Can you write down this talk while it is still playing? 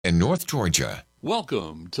in North Georgia.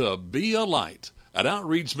 Welcome to Be a Light, an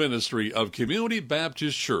outreach ministry of Community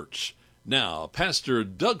Baptist Church. Now, Pastor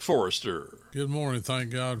Doug Forrester. Good morning. Thank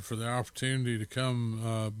God for the opportunity to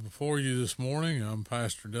come before you this morning. I'm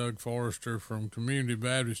Pastor Doug Forrester from Community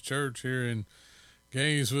Baptist Church here in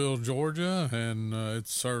Gainesville, Georgia, and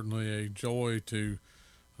it's certainly a joy to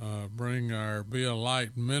bring our Be a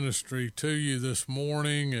Light ministry to you this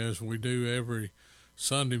morning, as we do every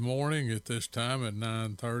Sunday morning at this time at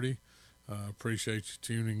 9:30. Appreciate you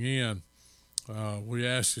tuning in. We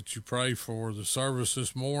ask that you pray for the service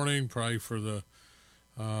this morning, pray for the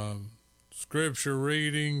scripture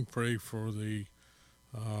reading, pray for the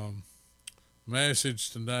message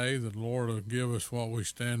today, that the Lord will give us what we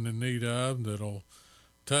stand in need of, that'll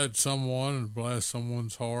touch someone and bless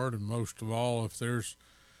someone's heart. And most of all, if there's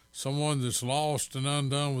someone that's lost and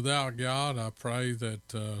undone without God, I pray that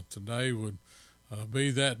today would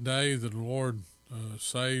be that day that the Lord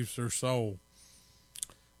saves their soul.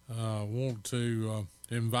 I want to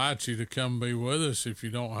invite you to come be with us. If you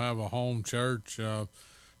don't have a home church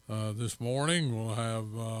this morning, we'll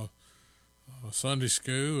have Sunday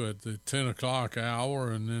school at the 10 o'clock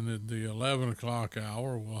hour, and then at the 11 o'clock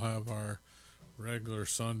hour, we'll have our regular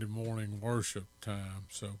Sunday morning worship time.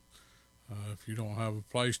 So if you don't have a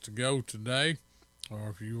place to go today, or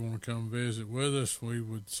if you want to come visit with us, we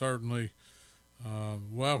would certainly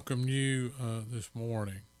welcome you this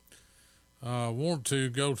morning. I want to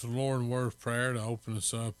go to the Lord in word of prayer to open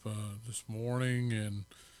us up this morning, and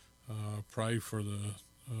pray for the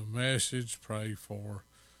message, pray for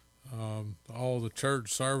all the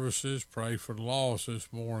church services, pray for the lost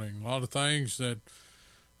this morning. A lot of things that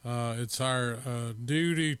it's our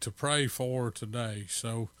duty to pray for today.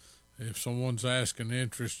 So if someone's asking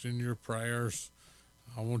interest in your prayers,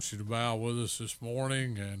 I want you to bow with us this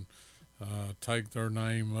morning and take their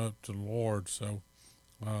name up to the Lord. So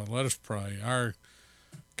let us pray. Our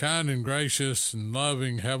kind and gracious and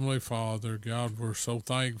loving Heavenly Father, God, we're so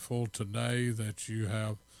thankful today that you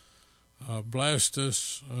have blessed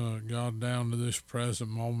us, God, down to this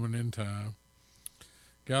present moment in time.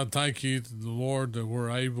 God, thank you, the Lord, that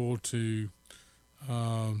we're able to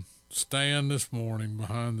stand this morning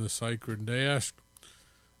behind the sacred desk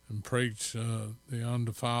and preach the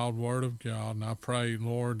undefiled Word of God. And I pray,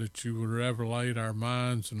 Lord, that you would revelate our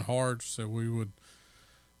minds and hearts, that we would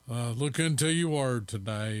look into your Word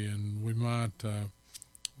today, and we might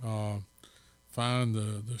find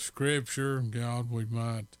the Scripture. God, we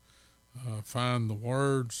might find the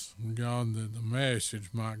words, God, that the message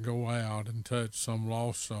might go out and touch some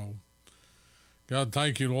lost soul. God,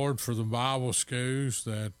 thank you, Lord, for the Bible schools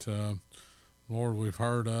that Lord, we've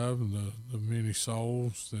heard of, and the many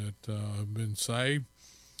souls that have been saved.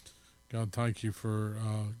 God, thank you for,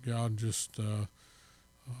 God, just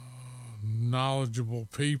knowledgeable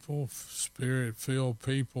people, spirit-filled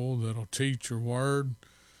people that'll teach your word.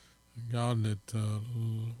 God, that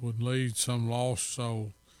would lead some lost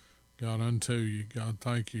soul, God, unto you. God,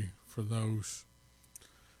 thank you for those.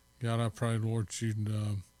 God, I pray, Lord, you'd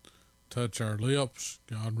touch our lips.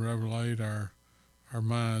 God, revelate our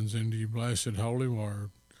minds into your blessed holy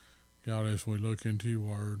word. God, as we look into your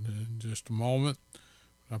word in just a moment,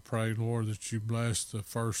 I pray, Lord, that you bless the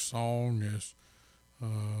first song as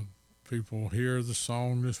people hear the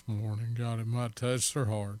song this morning. God, it might touch their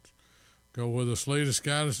hearts. Go with us, lead us,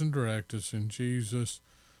 guide us, and direct us. In Jesus'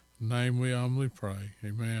 name we humbly pray.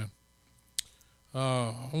 Amen.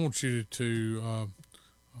 I want you to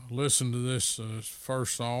listen to this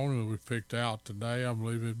first song that we picked out today. I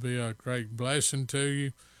believe it'd be a great blessing to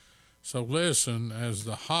you. So listen as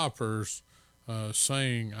the Hoppers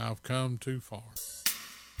sing, I've Come Too Far.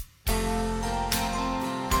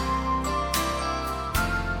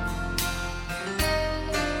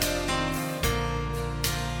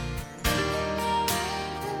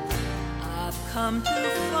 I've come too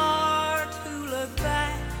far to look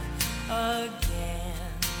back again.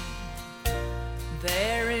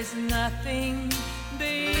 There is nothing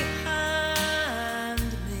behind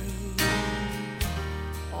me.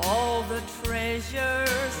 All the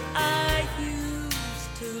treasures I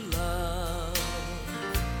used to love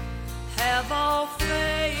have all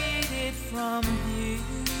faded from view.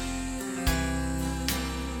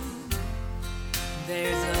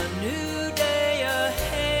 There's a new day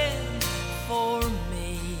ahead for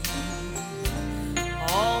me.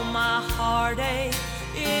 All my heartache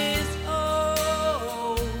is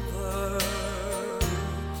over,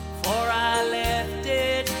 for I left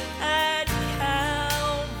it at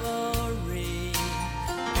Calvary,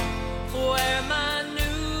 where my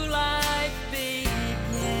new life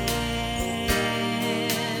began.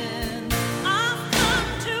 I've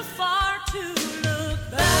come too far to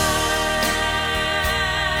look back.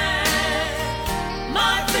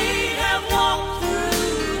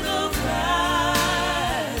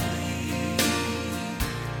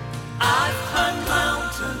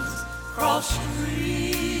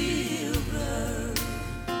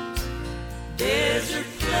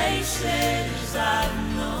 places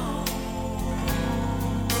I've known.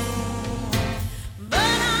 But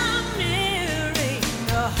I'm nearing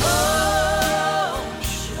the home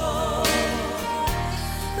shore.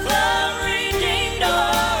 The redeemed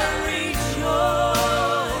are rejoicing.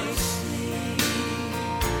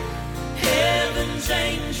 Heaven's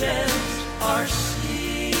angels are singing.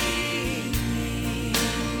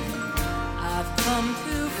 I've come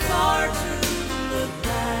too far to look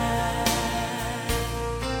back.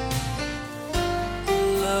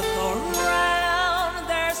 Look around,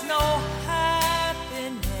 there's no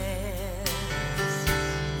happiness.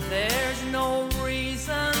 There's no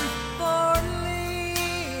reason for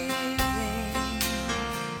living.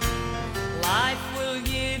 Life will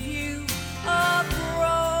give you a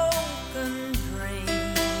broken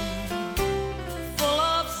dream, full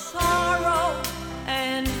of sorrow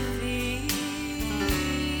and fear.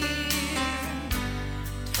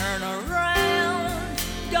 Turn around,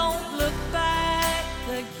 don't look back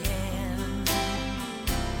again.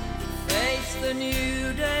 Face the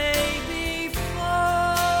new day before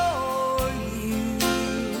you.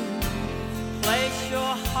 Place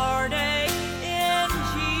your heartache in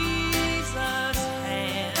Jesus'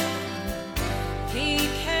 hand. He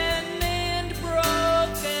can mend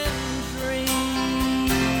broken dreams.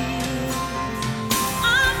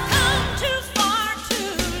 I've come too far to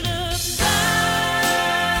look back.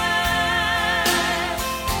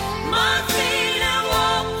 My feet have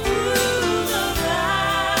walked through the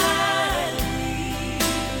valley.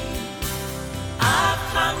 I've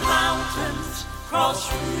climbed mountains,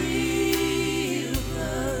 crossed rivers,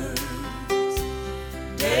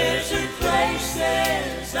 desert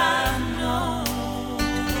places I've known.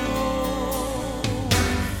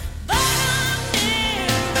 But I'm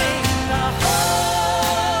nearing the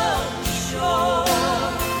home shore.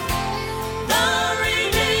 The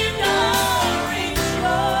redeemed are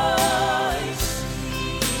rejoicing.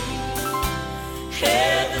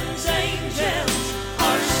 Heaven's angels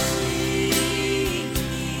are singing.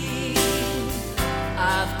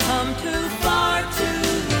 I've come too far to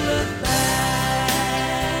look back.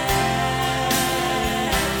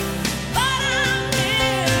 But I'm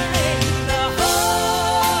nearing the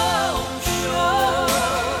home shore.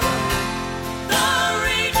 The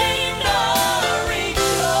redeemed are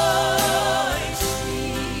rejoicing.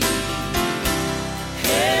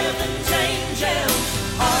 Heaven's angels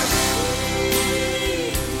are singing.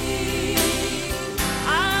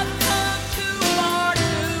 I've come too far to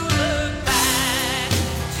look back.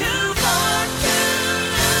 Too far to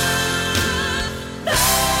look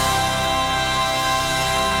back.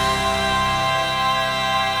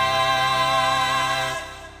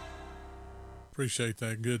 Appreciate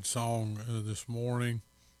that good song this morning.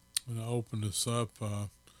 I'm going to open this up for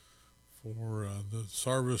the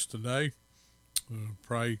service today.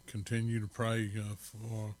 Continue to pray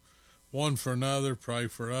for one for another, pray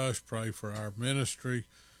for us, pray for our ministry,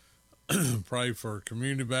 pray for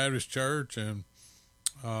Community Baptist Church and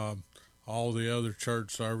all the other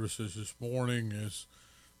church services this morning as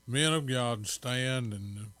men of God stand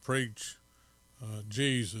and preach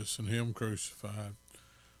Jesus and Him crucified.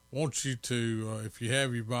 Want you to, if you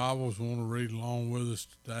have your Bibles, want to read along with us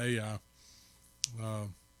today. I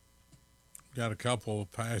got a couple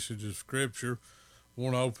of passages of Scripture.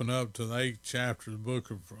 Want to open up to the 8th chapter of the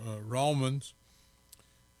book of Romans,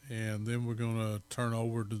 and then we're going to turn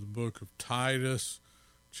over to the book of Titus,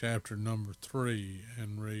 chapter number 3,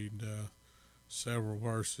 and read several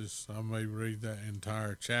verses. I may read that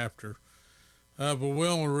entire chapter, but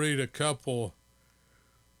we'll only read a couple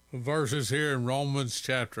verses here in Romans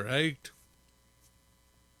chapter 8.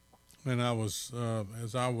 And I was,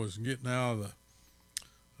 as I was getting out of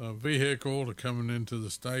the vehicle to coming into the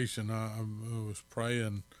station, I was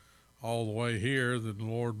praying all the way here that the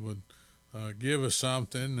Lord would give us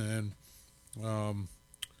something. And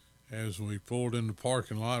as we pulled in the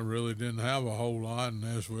parking lot, really didn't have a whole lot. And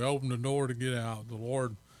as we opened the door to get out, the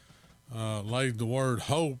Lord laid the word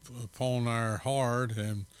hope upon our heart.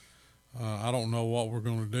 And I don't know what we're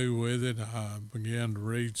going to do with it. I began to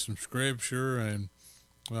read some scripture and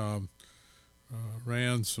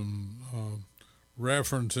ran some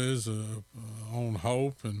references on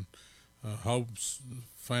hope, and hope's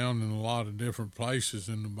found in a lot of different places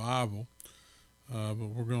in the Bible. But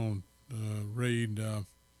we're going to read,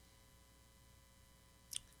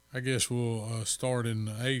 I guess we'll start in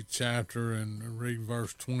the 8th chapter and read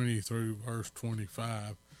verse 20 through verse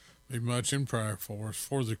 25. Be much in prayer for us.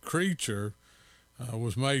 For the creature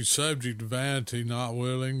was made subject to vanity, not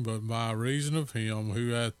willing, but by reason of him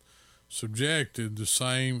who hath subjected the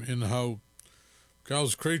same in hope.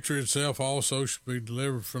 Because the creature itself also should be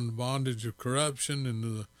delivered from the bondage of corruption into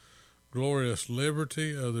the glorious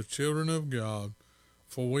liberty of the children of God.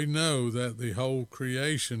 For we know that the whole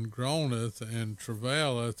creation groaneth and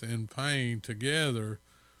travaileth in pain together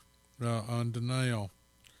unto now.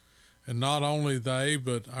 And not only they,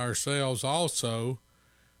 but ourselves also,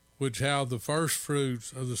 which have the first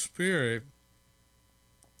fruits of the Spirit,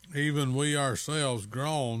 even we ourselves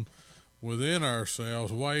groan within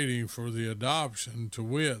ourselves, waiting for the adoption, to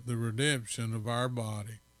wit, the redemption of our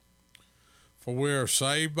body. For we are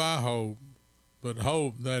saved by hope, but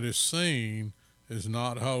hope that is seen is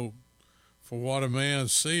not hope. For what a man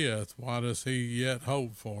seeth, why doth he yet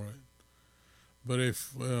hope for it? But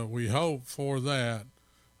if we hope for that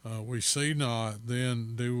we see not,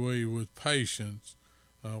 then do we with patience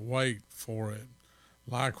wait for it.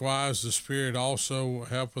 Likewise the Spirit also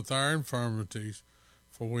helpeth our infirmities,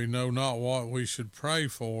 for we know not what we should pray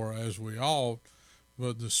for as we ought,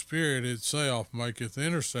 but the Spirit itself maketh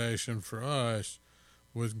intercession for us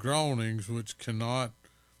with groanings which cannot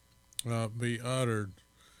be uttered.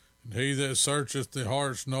 And he that searcheth the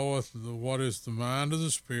hearts knoweth what is the mind of the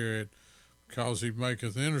Spirit, because he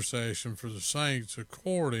maketh intercession for the saints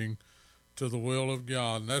according to the will of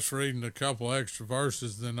God. And that's reading a couple extra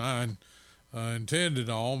verses than I intended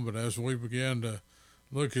on, but as we began to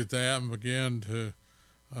look at that and began to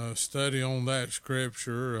study on that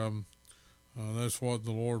scripture, that's what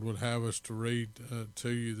the Lord would have us to read to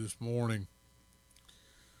you this morning.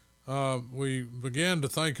 We began to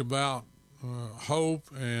think about hope,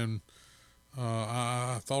 and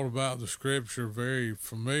I thought about the scripture, very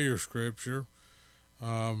familiar scripture,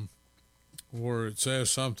 where it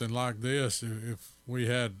says something like this: if we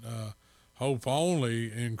had hope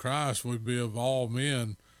only in Christ, we'd be of all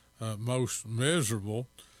men most miserable.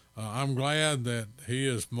 I'm glad that he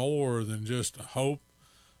is more than just a hope.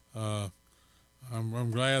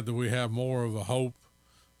 I'm glad that we have more of a hope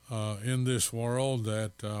in this world,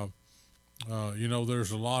 that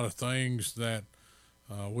there's a lot of things that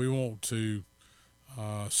we want to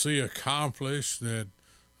see accomplished, that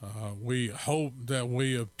we hope that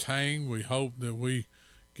we obtain. We hope that we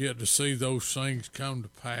get to see those things come to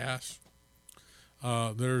pass.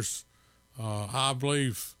 I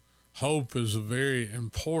believe hope is a very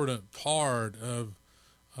important part of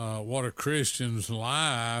what a Christian's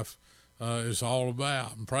life is all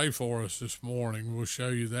about. And pray for us this morning. We'll show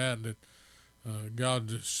you that God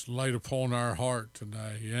just laid upon our heart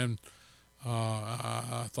today. And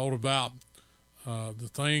I thought about the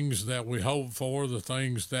things that we hope for, the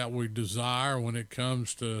things that we desire when it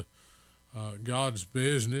comes to God's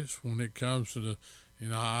business, when it comes to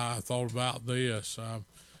I thought about this.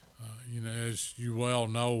 As you well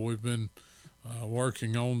know, we've been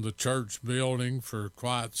working on the church building for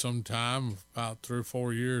quite some time, about 3 or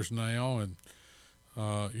 4 years now. And,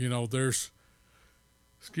 there's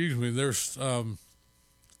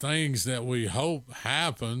things that we hope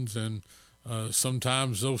happens, and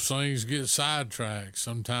sometimes those things get sidetracked.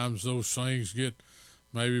 Sometimes those things get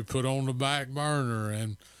maybe put on the back burner,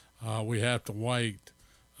 and we have to wait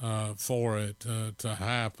for it to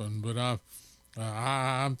happen. But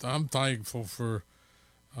I'm thankful for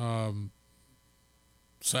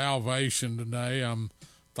salvation today. I'm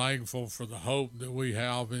thankful for the hope that we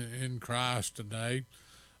have in Christ today.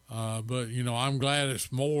 But I'm glad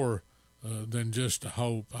it's more than just a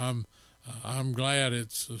hope. I'm glad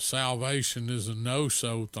it's salvation is a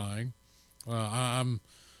no-so thing. I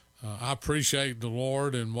appreciate the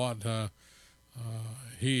Lord and what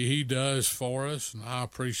He does for us, and I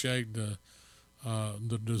appreciate the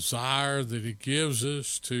desire that He gives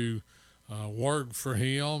us to work for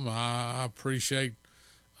Him. I appreciate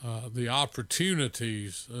the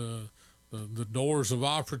opportunities, the doors of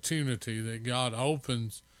opportunity that God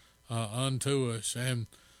opens unto us, and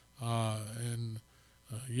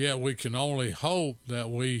yet we can only hope that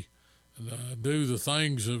we do the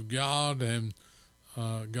things of God, and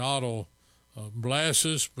God will bless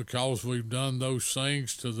us because we've done those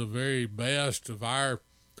things to the very best of our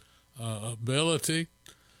ability.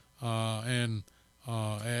 And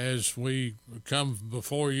as we come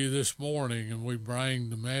before you this morning and we bring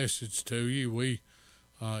the message to you,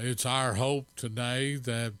 it's our hope today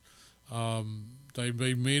that there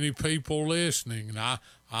be many people listening. And I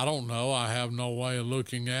don't know. I have no way of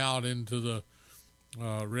looking out into the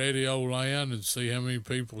radio land and see how many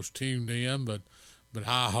people's tuned in, but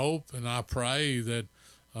I hope and I pray that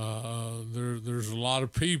there's a lot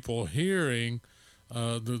of people hearing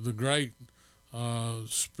the great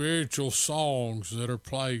spiritual songs that are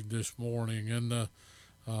played this morning, and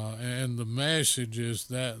the messages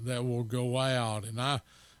that will go out. And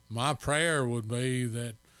my prayer would be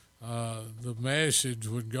that the message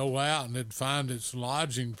would go out and it'd find its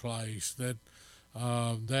lodging place, that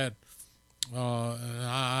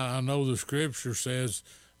I know the scripture says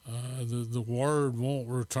the word won't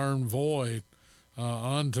return void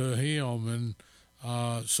unto him.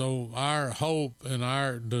 And so our hope and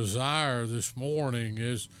our desire this morning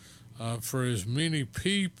is for as many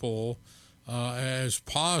people as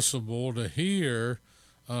possible to hear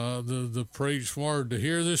the preached word, to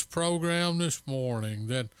hear this program this morning,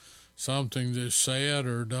 that something that's said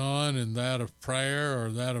or done in that of prayer or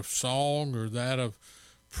that of song or that of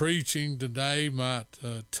preaching today might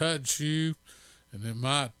touch you, and it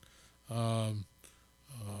might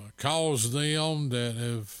cause them that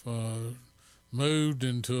have moved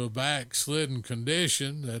into a backslidden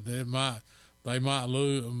condition, that they might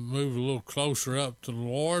move a little closer up to the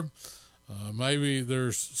Lord. Maybe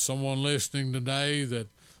there's someone listening today that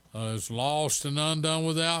is lost and undone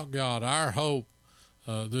without God. Our hope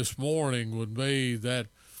this morning would be that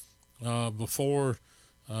before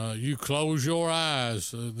you close your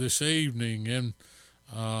eyes this evening and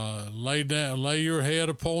lay your head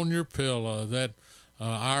upon your pillow, that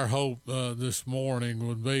our hope this morning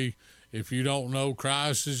would be, if you don't know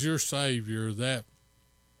Christ as your Savior, that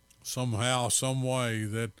somehow, some way,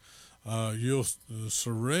 that you'll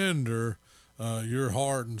surrender your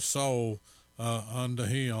heart and soul unto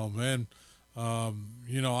Him. And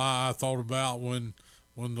I thought about when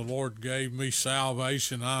the Lord gave me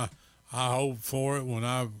salvation. I hoped for it when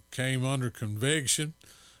I came under conviction.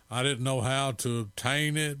 I didn't know how to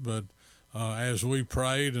obtain it, but as we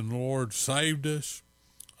prayed and the Lord saved us,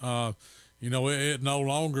 it no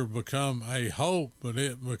longer become a hope, but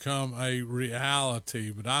it become a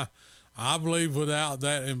reality. But I believe without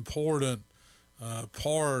that important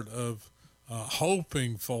part of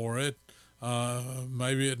hoping for it,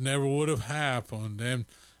 maybe it never would have happened. And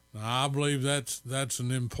I believe that's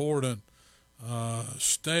an important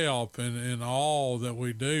step in all that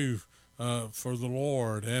we do for the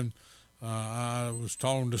Lord. And I was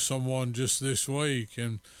talking to someone just this week,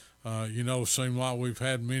 and seemed like we've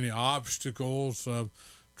had many obstacles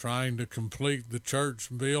trying to complete the church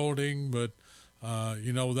building, but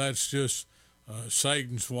that's just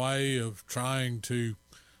Satan's way of trying to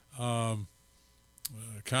kind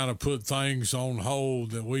of put things on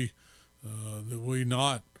hold, that we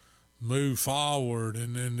not move forward,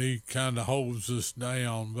 and then he kind of holds us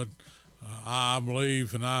down. But I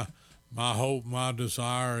believe, and my hope, my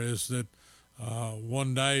desire is that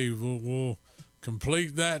one day we'll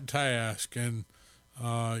complete that task. And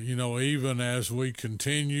even as we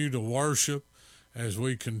continue to worship, as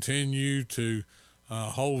we continue to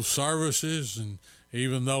hold services, and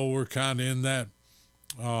even though we're kind of in that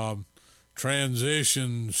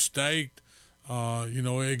transition state,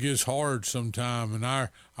 it gets hard sometime. And our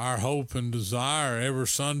hope and desire every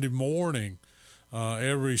Sunday morning,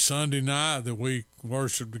 every Sunday night that we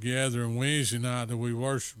worship together, and Wednesday night that we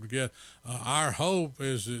worship together, our hope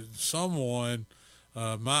is that someone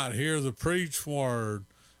might hear the preached word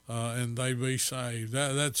and they be saved.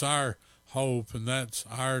 That's our hope, and that's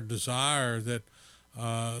our desire, that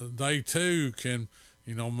they too can,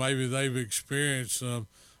 maybe they've experienced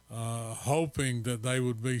hoping that they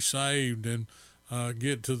would be saved and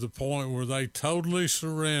get to the point where they totally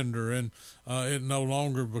surrender, and it no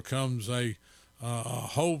longer becomes a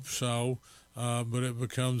hope so, but it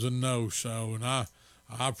becomes a no so. And I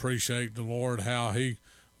appreciate the Lord, how He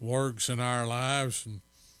works in our lives. And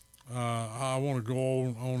I want to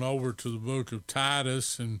go on over to the book of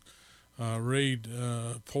Titus and read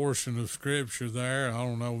a portion of scripture there. I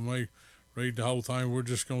don't know, we may read the whole thing. We're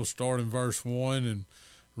just going to start in verse 1 and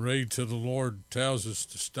read till the Lord tells us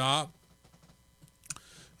to stop.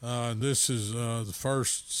 This is the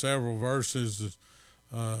first several verses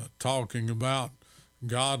talking about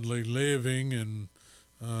godly living and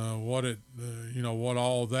what it, what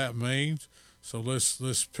all that means. So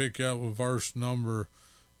let's pick up with verse number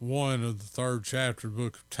 1 of the 3rd chapter of the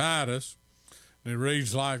book of Titus. And it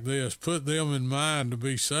reads like this: "Put them in mind to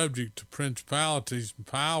be subject to principalities and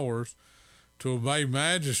powers, to obey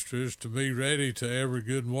magistrates, to be ready to every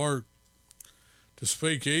good work, to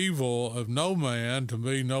speak evil of no man, to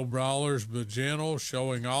be no brawlers, but gentle,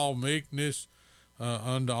 showing all meekness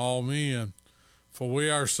unto all men. For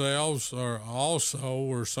we ourselves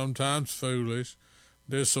were sometimes foolish,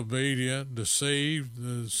 disobedient,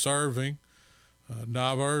 deceived, serving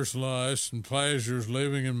divers lusts and pleasures,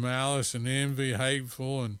 living in malice and envy,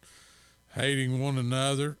 hateful and hating one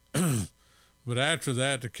another. But after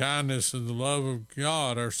that, the kindness and the love of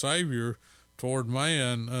God, our Savior, toward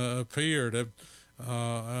man appeared."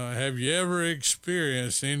 Have you ever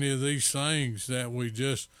experienced any of these things that we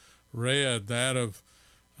just read, that of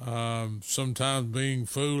sometimes being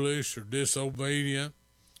foolish or disobedient,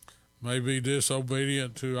 maybe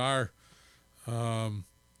disobedient to our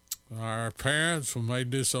our parents when they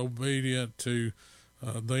disobedient to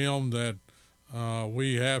them that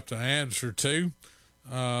we have to answer to.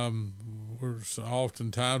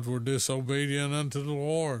 Oftentimes we're disobedient unto the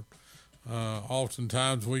Lord.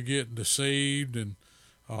 Oftentimes we get deceived and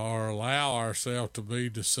or allow ourselves to be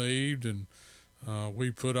deceived, and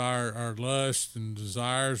we put our lusts and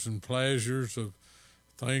desires and pleasures of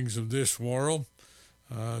things of this world.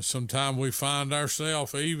 Sometimes we find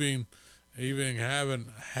ourselves even having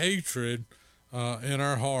hatred in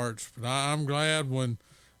our hearts. But I'm glad when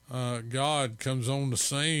God comes on the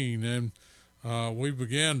scene and we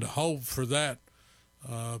begin to hope for that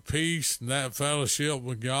peace and that fellowship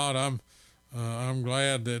with God. I'm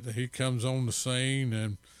glad that He comes on the scene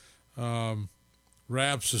and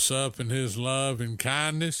wraps us up in His love and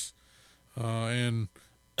kindness, and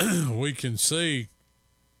we can see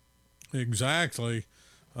exactly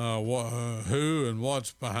who and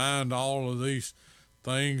what's behind all of these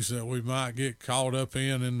things that we might get caught up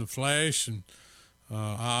in the flesh. And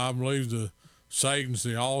I believe Satan's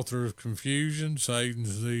the author of confusion.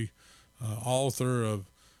 Satan's the author of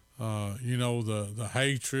the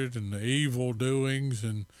hatred and the evil doings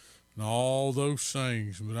and all those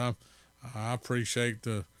things. But I appreciate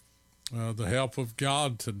the help of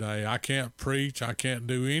God today. I can't preach. I can't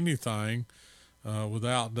do anything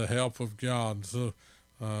without the help of God. So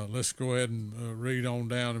let's go ahead and read on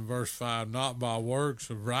down in verse 5. Not by works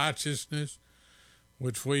of righteousness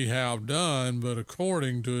which we have done, but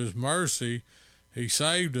according to His mercy He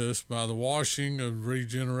saved us by the washing of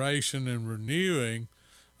regeneration and renewing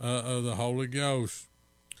of the Holy Ghost,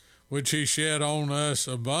 which He shed on us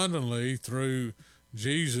abundantly through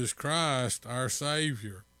Jesus Christ our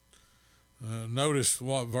Savior. Notice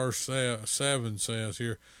what verse 7 says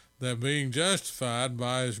here, that being justified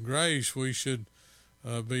by His grace we should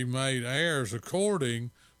be made heirs according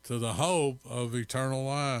to the hope of eternal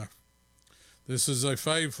life. This is a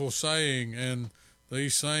faithful saying, and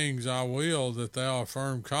these things I will that thou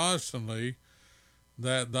affirm constantly,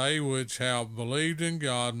 that they which have believed in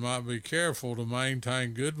God might be careful to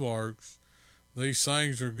maintain good works. These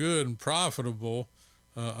things are good and profitable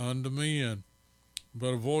unto men.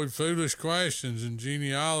 But avoid foolish questions and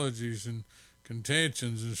genealogies and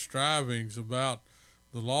contentions and strivings about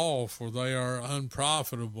the law, for they are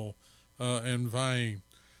unprofitable and vain.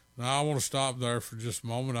 Now, I want to stop there for just a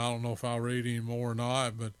moment. I don't know if I'll read any more or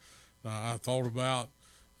not, but I thought about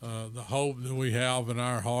the hope that we have in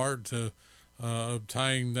our heart to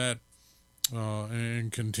obtain that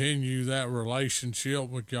and continue that relationship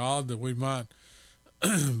with God, that we might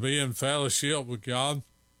be in fellowship with God.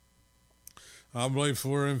 I believe if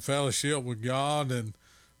we're in fellowship with God and,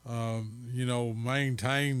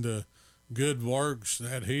 maintain the good works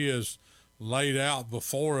that He has laid out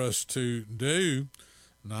before us to do,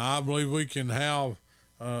 now I believe we can have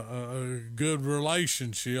a good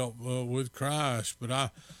relationship with Christ. But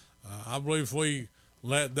I believe if we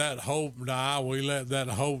let that hope die, we let that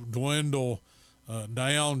hope dwindle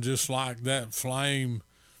down, just like that flame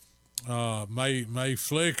may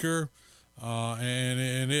flicker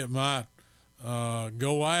and it might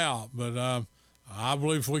go out. But I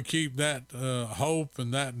believe if we keep that hope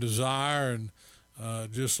and that desire, and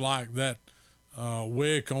just like that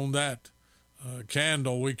wick on that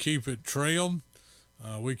candle, we keep it trimmed.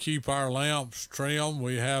 We keep our lamps trimmed.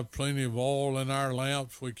 We have plenty of oil in our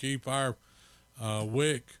lamps. We keep our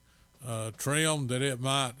wick trimmed, that it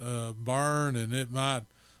might burn and it might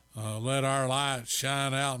let our light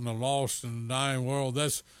shine out in the lost and dying world.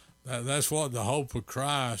 That's what the hope of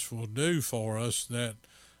Christ will do for us, that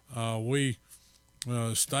we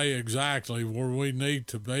stay exactly where we need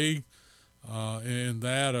to be in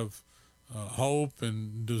that of hope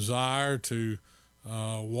and desire to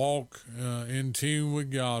walk in tune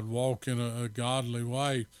with God, walk in a godly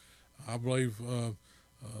way. I believe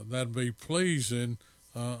that'd be pleasing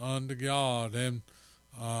unto God. And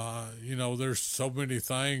there's so many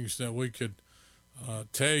things that we could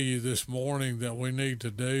tell you this morning that we need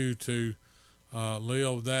to do to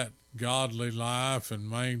live that godly life and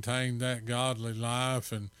maintain that godly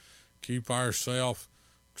life and keep ourselves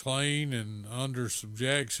clean and under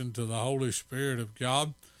subjection to the Holy Spirit of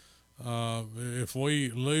God. If we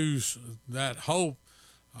lose that hope,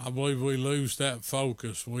 I believe we lose that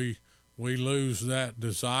focus. We lose that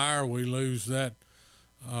desire. We lose that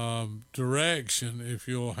direction. If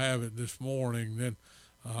you'll have it this morning, then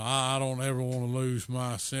I don't ever want to lose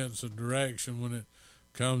my sense of direction when it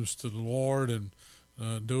comes to the Lord and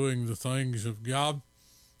doing the things of God.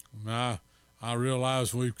 And I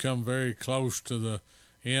realize we've come very close to the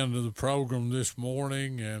end of the program this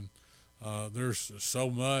morning, and there's so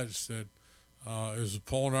much that is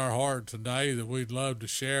upon our heart today that we'd love to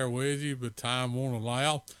share with you, but time won't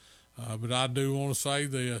allow. But I do want to say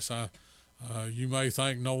this. You may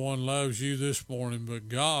think no one loves you this morning, but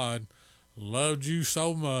God loved you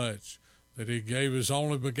so much that he gave his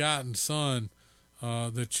only begotten Son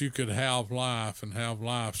that you could have life and have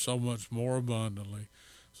life so much more abundantly.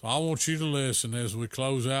 So I want you to listen as we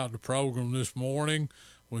close out the program this morning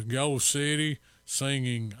with Gold City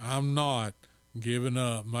singing, I'm Not Giving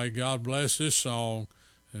Up. May God bless this song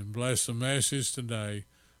and bless the message today.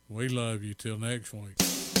 We love you. Till next week.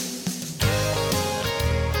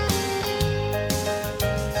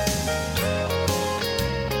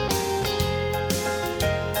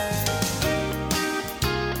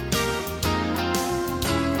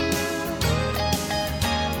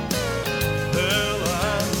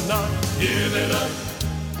 Giving up.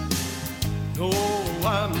 No,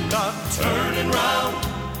 I'm not turning round.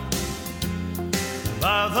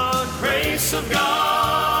 By the grace of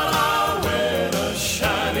God, I'll win a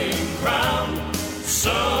shining crown.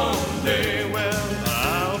 Someday, well,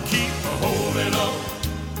 I'll keep holding on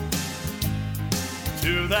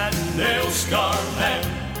to that nail-scarred hand.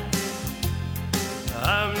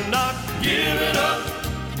 I'm not giving up.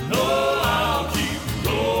 No, I'll keep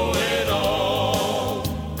going on.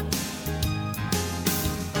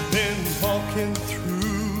 Walking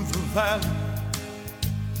through the valley,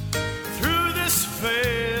 through this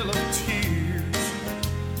vale of tears.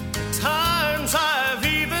 At times I've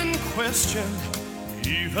even questioned,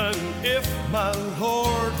 even if my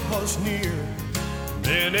Lord was near.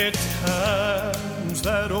 Many times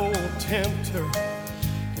that old tempter,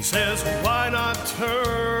 he says, why not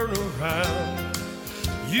turn around?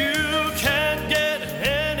 You can't get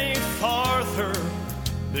any farther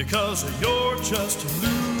because you're just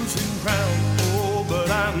losing ground. Oh, but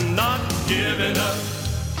I'm not giving up.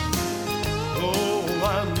 Oh,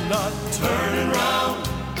 I'm not turning round.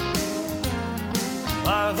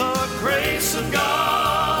 By the grace of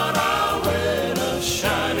God, I'll win a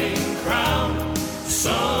shining crown.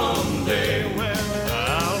 Someday, well,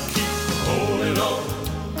 I'll keep holding on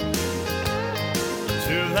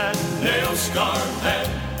to that nail-scarred hand.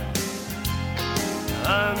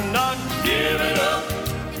 I'm not giving up.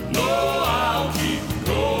 No, I'll keep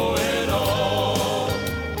going on.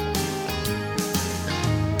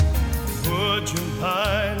 Would you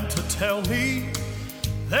mind to tell me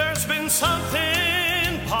there's been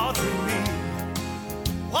something bothering me?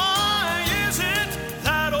 Why is it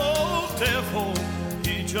that old devil,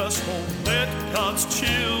 he just won't let God's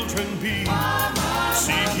children be?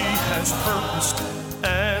 See, he has purposed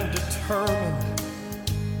and determined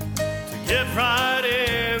to get right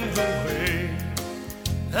in the way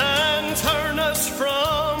and turn us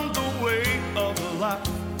from the way of life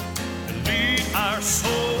and lead our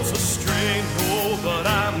souls astray. Oh, but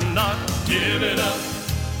I'm not giving up.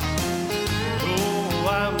 Oh,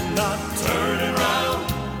 I'm not turning round.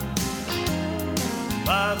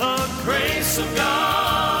 By the grace of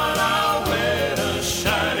God, I'll win a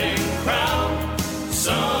shining crown.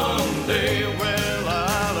 Someday, well,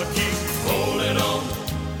 I'll keep holding on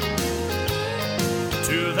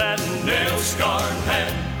to that nail-scarred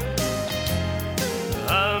hand.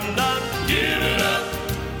 I'm not giving up.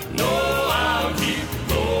 No, I'll keep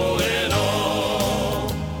going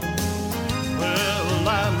on. Well,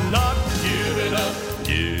 I'm not giving up.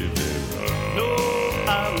 No,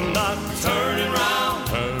 I'm not turning round.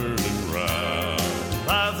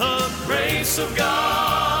 By the grace of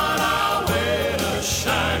God, I'll win a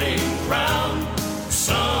shining crown.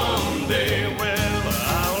 Someday, well,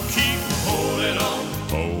 I'll keep holding on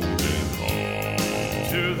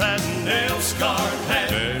to that nail-scarred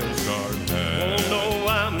hand. Oh, no,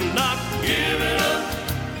 I'm not giving up.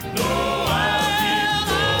 No, I'll keep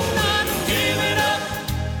going. I'm not giving up.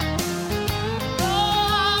 No,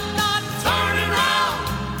 I'm not turning round.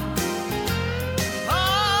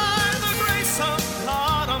 By the grace of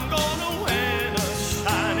God, I'm gonna win a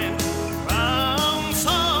shining crown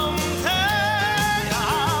someday.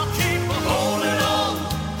 I'll keep holding on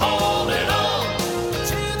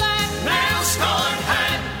to that nail-scarred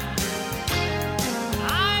hand.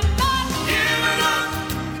 I'm not giving up.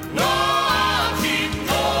 No, I'll keep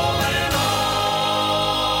going on.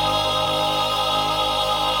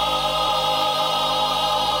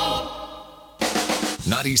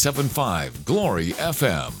 97.5 Glory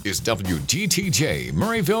FM is WGTJ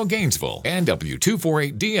Murrayville, Gainesville, and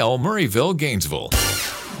W248DL Murrayville, Gainesville.